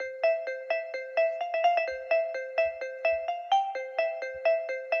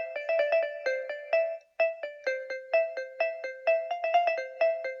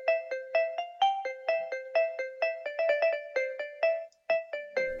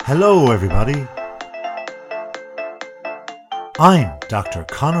Hello everybody. I'm Dr.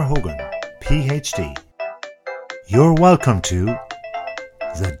 Conor Hogan Ph.D. You're welcome to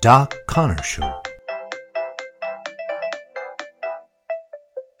The Doc Conor Show.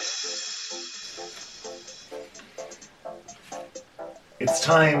 It's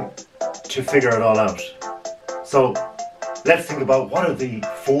time to figure it all out. So let's think about what are the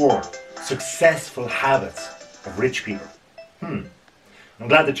 4 successful habits of rich people. I'm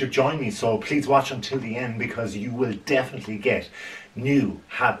glad that you've joined me, so please watch until the end because you will definitely get new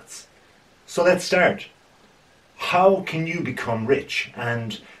habits. So let's start. How can you become rich?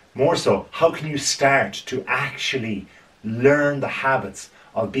 And more so, how can you start to actually learn the habits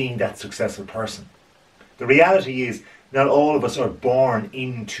of being that successful person? The reality is, not all of us are born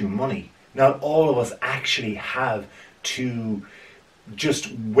into money. Not all of us actually have to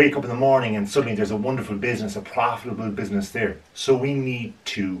just wake up in the morning and suddenly there's a wonderful business, a profitable business there. So we need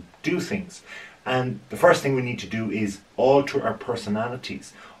to do things. And the first thing we need to do is alter our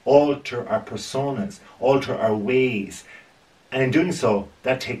personalities, alter our personas, alter our ways. And in doing so,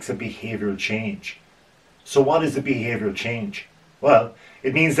 that takes a behavioral change. So what is the behavioral change? Well,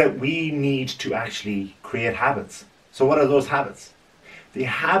 it means that we need to actually create habits. So what are those habits? The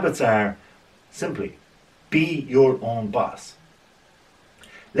habits are simply be your own boss.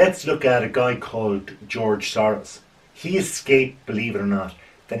 Let's look at a guy called George Soros. He escaped, believe it or not,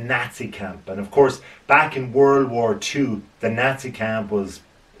 the Nazi camp. And of course, back in World War II, the Nazi camp was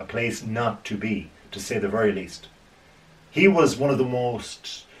a place not to be, to say the very least. He was one of the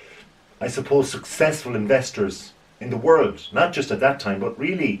most, I suppose, successful investors in the world. Not just at that time, but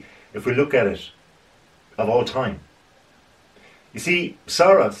really, if we look at it, of all time. You see,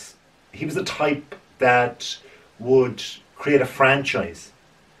 Soros, he was the type that would create a franchise.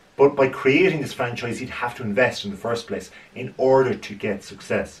 But by creating this franchise, he'd have to invest in the first place in order to get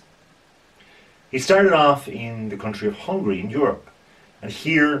success. He started off in the country of Hungary in Europe. And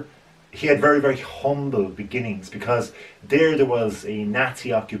here he had very, very humble beginnings because there was a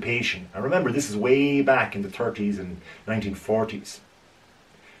Nazi occupation. And remember, this is way back in the 30s and 1940s.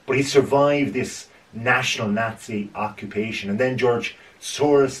 But he survived this national Nazi occupation. And then George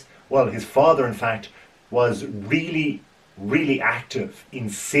Soros, well, his father, in fact, was really active in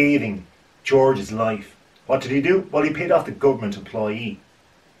saving George's life. What did he do? Well, he paid off the government employee.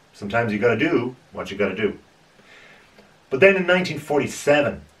 Sometimes you got to do what you got to do. But then in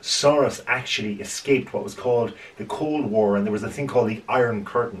 1947, Soros actually escaped what was called the Cold War, and there was a thing called the Iron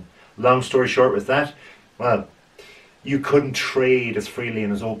Curtain. Long story short with that, well, you couldn't trade as freely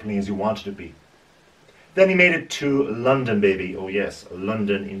and as openly as you wanted to be. Then he made it to London, baby. Oh yes,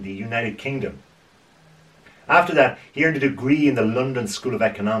 London in the United Kingdom. After that, he earned a degree in the London School of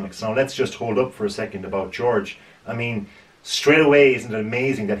Economics. Now let's just hold up for a second about George. I mean, straight away, isn't it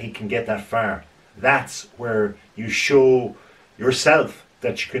amazing that he can get that far? That's where you show yourself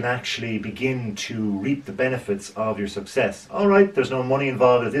that you can actually begin to reap the benefits of your success. All right, there's no money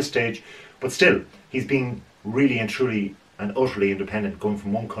involved at this stage, but still, he's being really and truly and utterly independent, going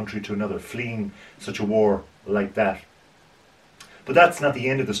from one country to another, fleeing such a war like that. But that's not the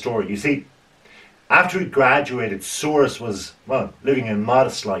end of the story. You see, after he graduated, Soros was, well, living a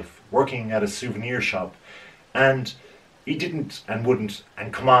modest life, working at a souvenir shop, and he didn't and wouldn't,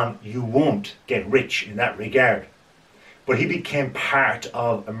 and come on, you won't get rich in that regard. But he became part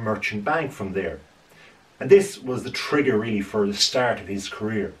of a merchant bank from there. And this was the trigger really for the start of his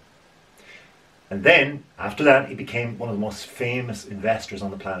career. And then, after that, he became one of the most famous investors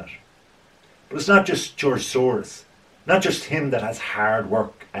on the planet. But it's not just George Soros, not just him that has hard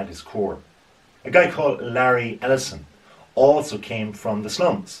work at his core. A guy called Larry Ellison also came from the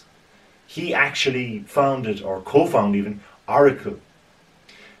slums. He actually founded, or co-founded even, Oracle.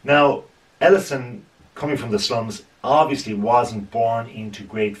 Now, Ellison, coming from the slums, obviously wasn't born into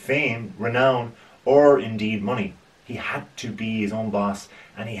great fame, renown, or indeed money. He had to be his own boss,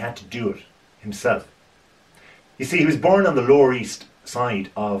 and he had to do it himself. You see, he was born on the Lower East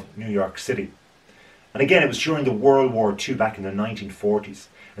Side of New York City. And again, it was during the World War II back in the 1940s.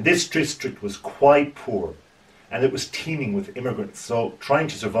 And this district was quite poor, and it was teeming with immigrants, so trying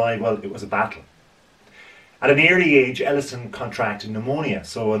to survive, well, it was a battle. At an early age, Ellison contracted pneumonia,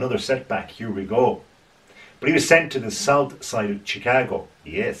 so another setback, here we go. But he was sent to the south side of Chicago,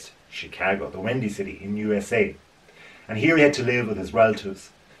 yes, Chicago, the Windy City in USA. And here he had to live with his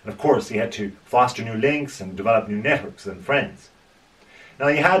relatives. And of course, he had to foster new links and develop new networks and friends. Now,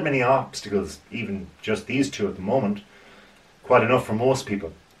 he had many obstacles, even just these two at the moment, quite enough for most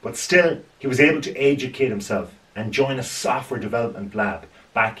people. But still, he was able to educate himself and join a software development lab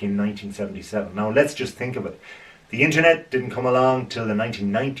back in 1977. Now, let's just think of it. The internet didn't come along till the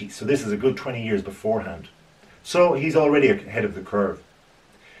 1990s, so this is a good 20 years beforehand. So he's already ahead of the curve.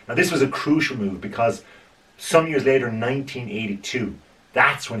 Now this was a crucial move because some years later, in 1982,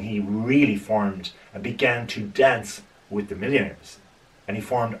 that's when he really formed and began to dance with the millionaires. And he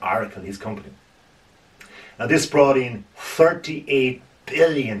formed Oracle, his company. Now this brought in $38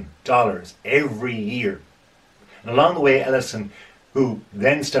 billion every year. And along the way, Ellison, who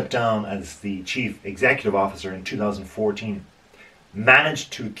then stepped down as the chief executive officer in 2014,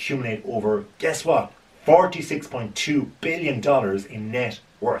 managed to accumulate over, guess what, $46.2 billion in net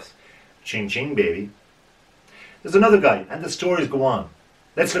worth. Ching ching, baby. There's another guy, and the stories go on.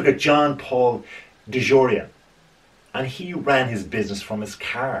 Let's look at John Paul DeJoria. And he ran his business from his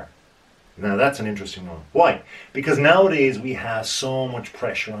car. Now that's an interesting one. Why? Because nowadays we have so much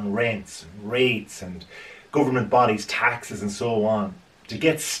pressure on rents and rates and government bodies, taxes and so on. To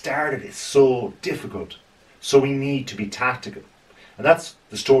get started is so difficult. So we need to be tactical. And that's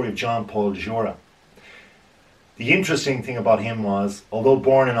the story of John Paul DeJoria. The interesting thing about him was, although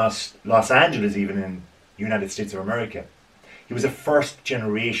born in Los Angeles, even in the United States of America, he was a first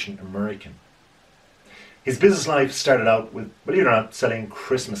generation American. His business life started out with, believe it or not, selling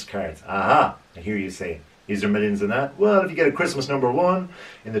Christmas cards. Aha, I hear you say, is there millions in that? Well, if you get a Christmas #1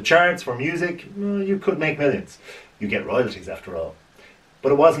 in the charts for music, well, you could make millions. You get royalties after all.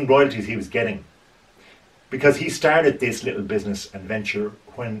 But it wasn't royalties he was getting, because he started this little business and venture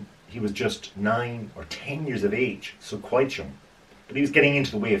when he was just 9 or 10 years of age, so quite young. But he was getting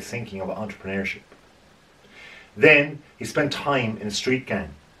into the way of thinking of entrepreneurship. Then he spent time in a street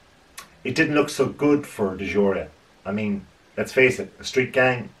gang. It didn't look so good for DeJoria. I mean, let's face it, a street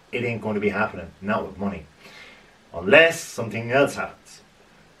gang, it ain't going to be happening, not with money. Unless something else happens.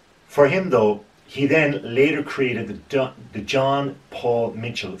 For him though, he then later created the John Paul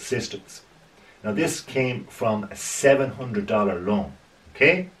Mitchell systems. Now this came from a $700 loan.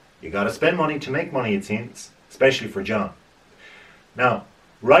 Okay? You gotta spend money to make money, it seems, especially for John. Now,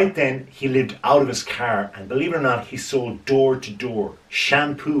 right then, he lived out of his car, and believe it or not, he sold door to door.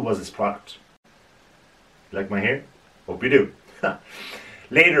 Shampoo was his product. Like my hair? Hope you do.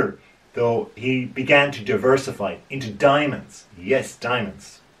 Later, though, he began to diversify into diamonds. Yes,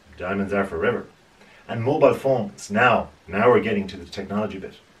 diamonds. Diamonds are forever. And mobile phones. Now we're getting to the technology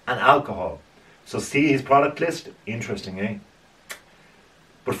bit. And alcohol. So see his product list? Interesting, eh?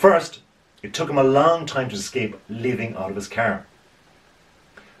 But first, it took him a long time to escape living out of his car.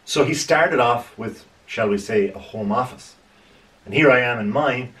 So he started off with, shall we say, a home office. And here I am in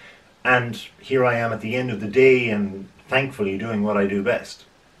mine, and here I am at the end of the day, and thankfully doing what I do best.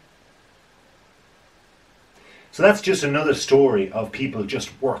 So that's just another story of people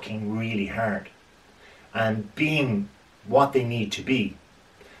just working really hard and being what they need to be.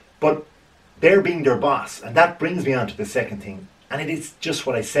 But they're being their boss, and that brings me on to the second thing. And it is just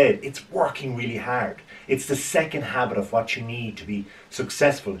what I said, it's working really hard. It's the second habit of what you need to be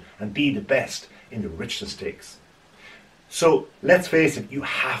successful and be the best in the richest stakes. So let's face it, you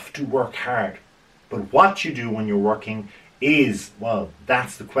have to work hard. But what you do when you're working is, well,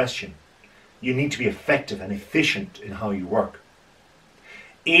 that's the question. You need to be effective and efficient in how you work.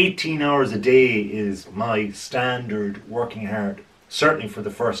 18 hours a day is my standard working hard. Certainly for the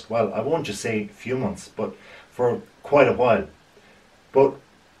first, well, I won't just say few months, but for quite a while. But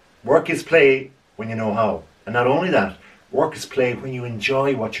work is play when you know how. And not only that, work is play when you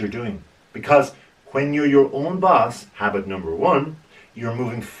enjoy what you're doing. Because when you're your own boss, habit #1, you're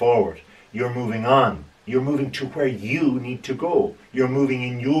moving forward. You're moving on. You're moving to where you need to go. You're moving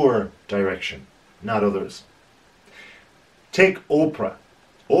in your direction, not others. Take Oprah.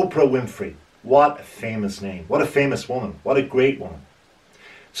 Oprah Winfrey. What a famous name. What a famous woman. What a great woman.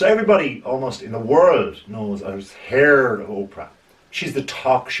 So everybody almost in the world knows or has heard of Oprah. She's the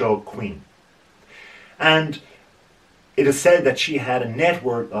talk show queen. And it is said that she had a net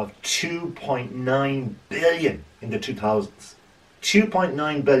worth of $2.9 billion in the 2000s.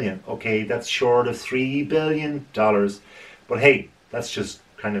 $2.9 billion. Okay, that's short of $3 billion. But hey, that's just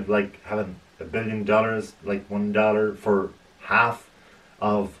kind of like having $1 billion, like $1 for half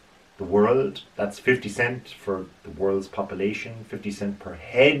of the world. That's 50 cents for the world's population, 50 cents per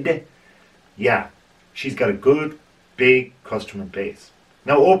head. Yeah, she's got a good, big customer base.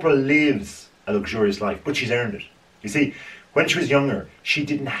 Now Oprah lives a luxurious life, but she's earned it. You see, when she was younger, she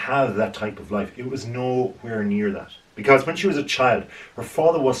didn't have that type of life. It was nowhere near that. Because when she was a child, her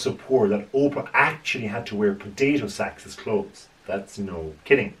father was so poor that Oprah actually had to wear potato sacks as clothes. That's no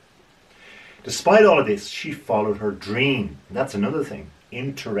kidding. Despite all of this, she followed her dream. And that's another thing.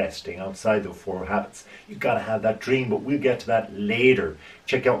 Interesting outside the 4 habits. You've got to have that dream, but we'll get to that later.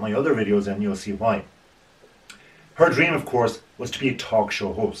 Check out my other videos and you'll see why. Her dream, of course, was to be a talk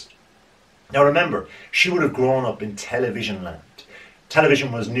show host. Now remember, she would have grown up in television land.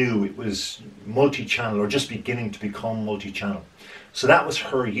 Television was new, it was multi-channel, or just beginning to become multi-channel. So that was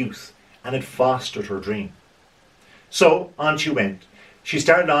her youth, and it fostered her dream. So on she went. She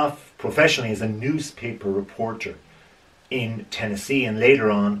started off professionally as a newspaper reporter in Tennessee, and later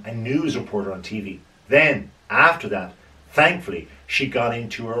on a news reporter on TV. Then, after that, thankfully, she got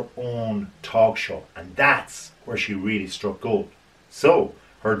into her own talk show, and that's where she really struck gold. So,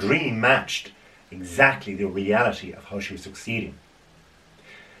 her dream matched exactly the reality of how she was succeeding.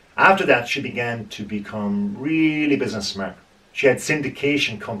 After that, she began to become really business smart. She had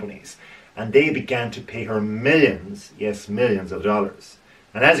syndication companies, and they began to pay her millions, yes, millions of dollars.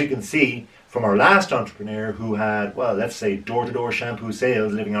 And as you can see from our last entrepreneur who had, well, let's say door-to-door shampoo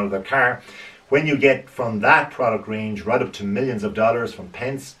sales living out of their car, when you get from that product range right up to millions of dollars, from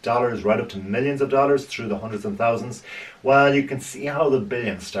pence, dollars, right up to millions of dollars through the hundreds and thousands, well, you can see how the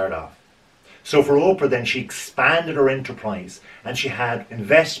billions start off. So for Oprah then, she expanded her enterprise and she had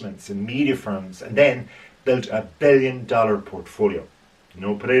investments in media firms and then built a billion-dollar portfolio.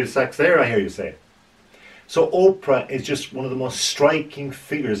 No potato sacks there, I hear you say. So Oprah is just one of the most striking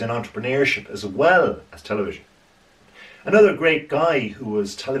figures in entrepreneurship as well as television. Another great guy who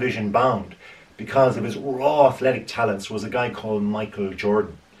was television bound because of his raw athletic talents was a guy called Michael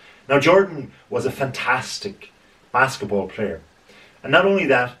Jordan. Now Jordan was a fantastic basketball player. And not only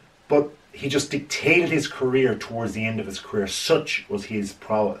that, but he just dictated his career towards the end of his career. Such was his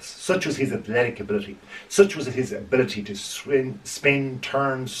prowess, such was his athletic ability, such was his ability to spin,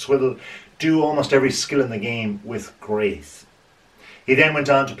 turn, swivel, do almost every skill in the game with grace. He then went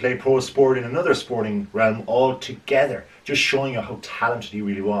on to play pro sport in another sporting realm altogether, just showing you how talented he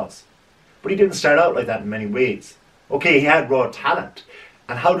really was. But he didn't start out like that in many ways. Okay, he had raw talent.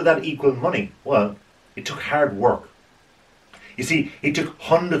 And how did that equal money? Well, it took hard work. You see, he took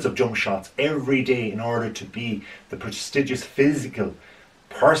hundreds of jump shots every day in order to be the prestigious physical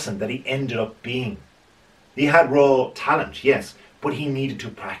person that he ended up being. He had raw talent, yes, but he needed to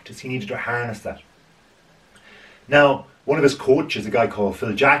practice. He needed to harness that. Now, one of his coaches, a guy called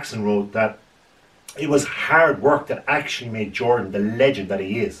Phil Jackson, wrote that it was hard work that actually made Jordan the legend that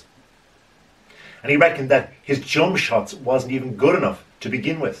he is. And he reckoned that his jump shots wasn't even good enough to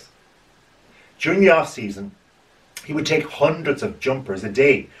begin with. During the off-season, he would take hundreds of jumpers a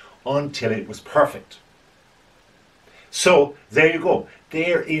day until it was perfect. So, there you go.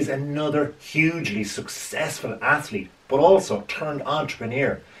 There is another hugely successful athlete, but also turned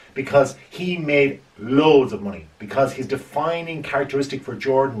entrepreneur, because he made loads of money. Because his defining characteristic for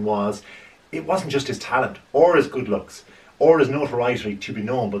Jordan was, it wasn't just his talent, or his good looks, or his notoriety to be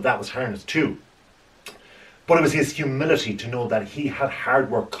known, but that was harnessed too. But it was his humility to know that he had hard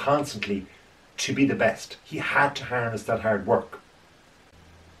work constantly to be the best. He had to harness that hard work.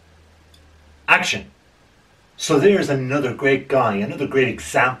 Action. So there's another great guy, another great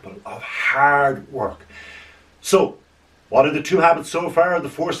example of hard work. So, what are the 2 habits so far? The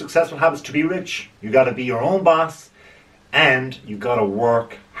 4 successful habits to be rich. You got to be your own boss, and you got to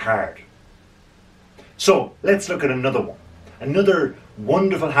work hard. So, let's look at another one. Another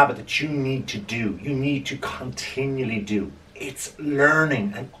wonderful habit that you need to do. You need to continually do. It's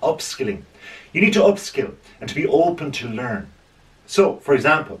learning and upskilling. You need to upskill and to be open to learn. So, for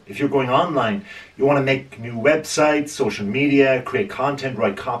example, if you're going online, you want to make new websites, social media, create content,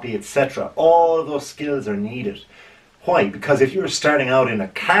 write copy, etc. All of those skills are needed. Why? Because if you're starting out in a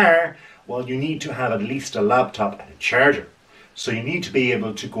car, well, you need to have at least a laptop and a charger. So you need to be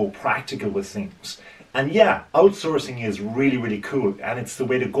able to go practical with things. And yeah, outsourcing is really, really cool, and it's the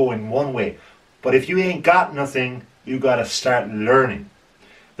way to go in one way. But if you ain't got nothing, you got to start learning.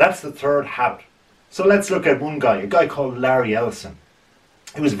 That's the 3rd habit. So let's look at one guy, a guy called Larry Ellison.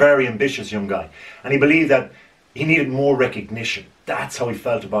 He was a very ambitious young guy, and he believed that he needed more recognition. That's how he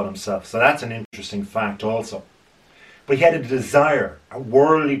felt about himself. So that's an interesting fact also. But he had a desire, a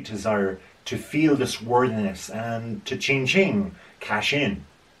worldly desire, to feel this worthiness and to ching-ching, cash in.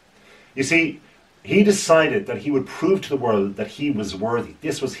 You see, he decided that he would prove to the world that he was worthy.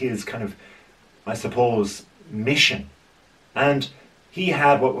 This was his kind of, I suppose, mission. And he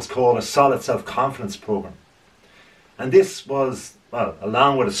had what was called a solid self-confidence program. And this was, well,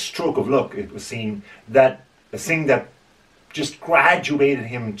 along with a stroke of luck, it was seen that a thing that just graduated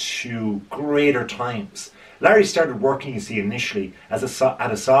him to greater times. Larry started working, you see, initially as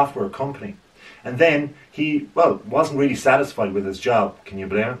at a software company. And then he, well, wasn't really satisfied with his job. Can you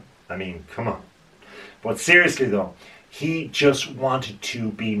blame him? I mean, come on. But seriously though, he just wanted to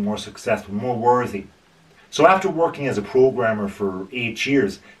be more successful, more worthy. So after working as a programmer for 8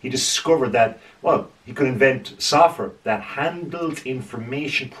 years, he discovered that, well, he could invent software that handles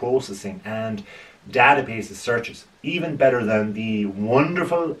information processing and databases searches even better than the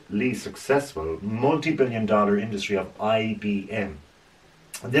wonderfully successful multi-billion-dollar industry of IBM.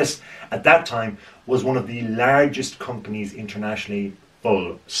 This, at that time, was one of the largest companies internationally,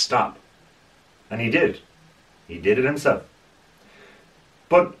 full stop. And he did it. He did it himself.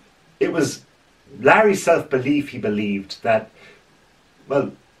 But it was Larry's self-belief, he believed, that,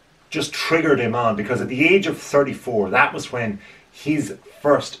 well, just triggered him on, because at the age of 34, that was when his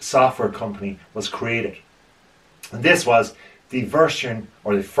first software company was created. And this was the version,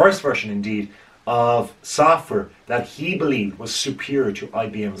 or the first version indeed, of software that he believed was superior to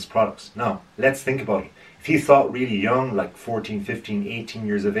IBM's products. Now, let's think about it. If he thought really young, like 14, 15, 18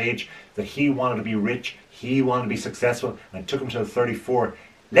 years of age, that he wanted to be rich, he wanted to be successful, and it took him till 34,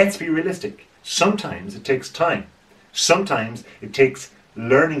 let's be realistic. Sometimes it takes time. Sometimes it takes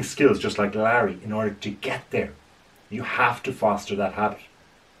learning skills, just like Larry, in order to get there. You have to foster that habit.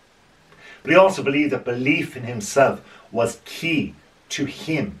 But he also believed that belief in himself was key to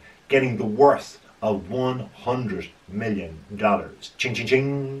him getting the worth of $100 million. Ching, ching,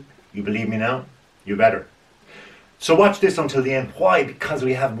 ching. You believe me now? You better. So watch this until the end. Why? Because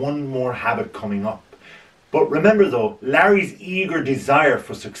we have one more habit coming up. But remember though, Larry's eager desire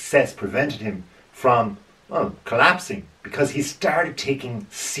for success prevented him from, well, collapsing, because he started taking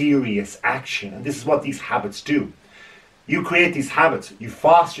serious action. And this is what these habits do. You create these habits, you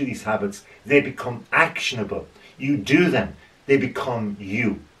foster these habits, they become actionable. You do them, they become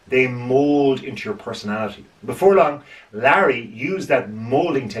you. They mold into your personality. Before long, Larry used that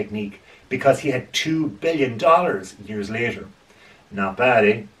molding technique because he had $2 billion years later. Not bad,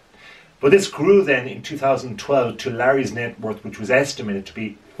 eh? But this grew then in 2012 to Larry's net worth, which was estimated to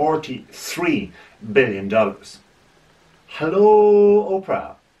be $43 billion. Hello,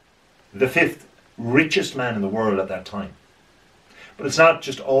 Oprah, the fifth richest man in the world at that time. But it's not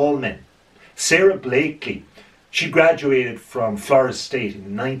just all men. Sarah Blakely, she graduated from Florida State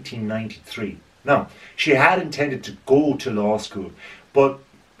in 1993. Now, she had intended to go to law school, but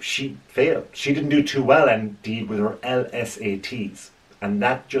she failed. She didn't do too well, indeed, with her LSATs. And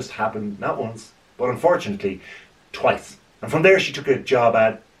that just happened not once, but unfortunately, twice. And from there, she took a job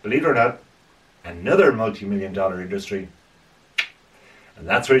at, believe it or not, another multi-million-dollar industry. And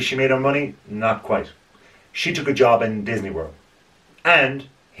that's where she made her money? Not quite. She took a job in Disney World and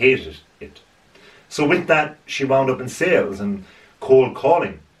hated it. So with that, she wound up in sales and cold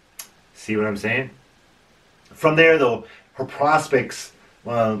calling. See what I'm saying? From there, though, her prospects,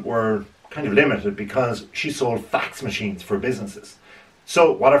 well, were kind of limited because she sold fax machines for businesses.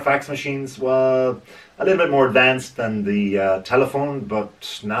 So what are fax machines? Well, a little bit more advanced than the telephone,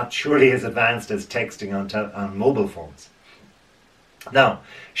 but not surely as advanced as texting on mobile phones. Now,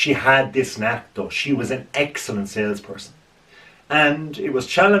 she had this knack though. She was an excellent salesperson. And it was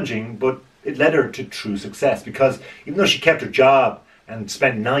challenging, but it led her to true success, because even though she kept her job and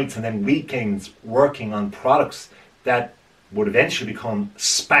spent nights and then weekends working on products that would eventually become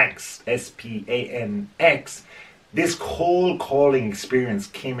Spanx, S-P-A-N-X, this cold calling experience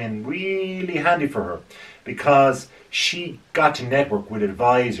came in really handy for her, because she got to network with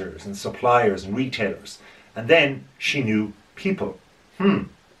advisors and suppliers and retailers, and then she knew people.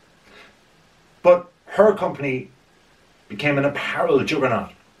 But her company became an apparel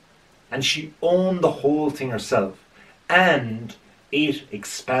juggernaut, and she owned the whole thing herself, and it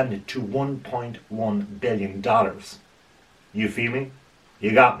expanded to $1.1 billion. You feel me?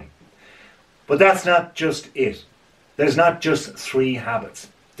 You got me. But that's not just it. There's not just 3 habits.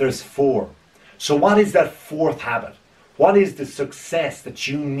 There's 4. So what is that 4th habit? What is the success that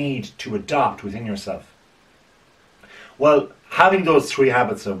you need to adopt within yourself? Well, having those 3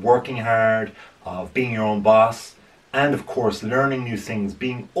 habits of working hard, of being your own boss, and of course learning new things,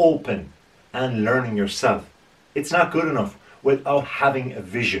 being open and learning yourself, it's not good enough without having a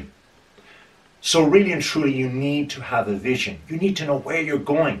vision. So really and truly, you need to have a vision. You need to know where you're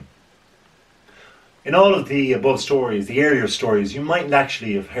going. In all of the above stories, the earlier stories, you might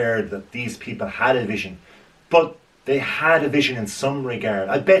actually have heard that these people had a vision, but they had a vision in some regard.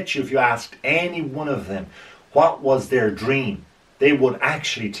 I bet you if you asked any one of them what was their dream, they would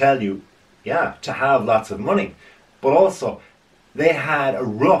actually tell you, yeah, to have lots of money. But also, they had a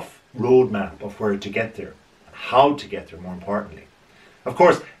rough roadmap of where to get there, and how to get there, more importantly. Of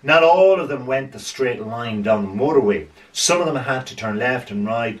course, not all of them went the straight line down the motorway. Some of them had to turn left and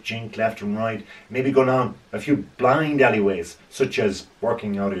right, jink left and right, maybe go down a few blind alleyways, such as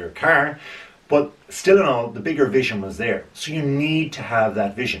working out of your car. But still in all, the bigger vision was there. So you need to have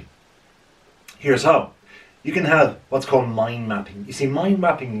that vision. Here's how. you can have what's called mind mapping. You see, mind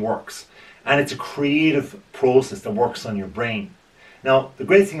mapping works, and it's a creative process that works on your brain. Now, the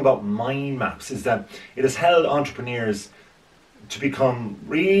great thing about mind maps is that it has helped entrepreneurs to become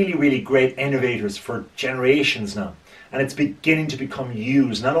really, really great innovators for generations now. And it's beginning to become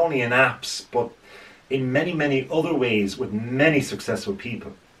used not only in apps, but in many, many other ways with many successful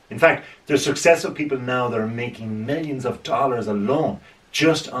people. In fact, there's successful people now that are making millions of dollars alone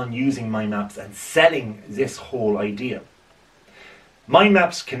just on using mind maps and selling this whole idea. Mind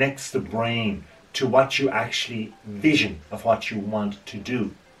maps connects the brain to what you actually vision of what you want to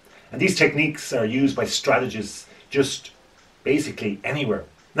do. And these techniques are used by strategists just basically anywhere.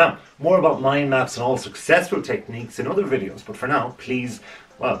 Now, more about mind maps and all successful techniques in other videos, but for now, please,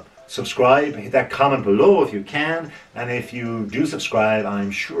 subscribe, hit that comment below if you can, and if you do subscribe,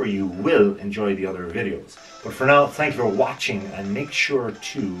 I'm sure you will enjoy the other videos. But for now, thank you for watching, and make sure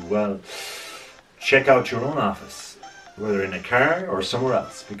to, check out your own office, whether in a car or somewhere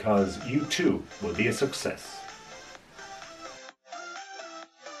else, because you too will be a success.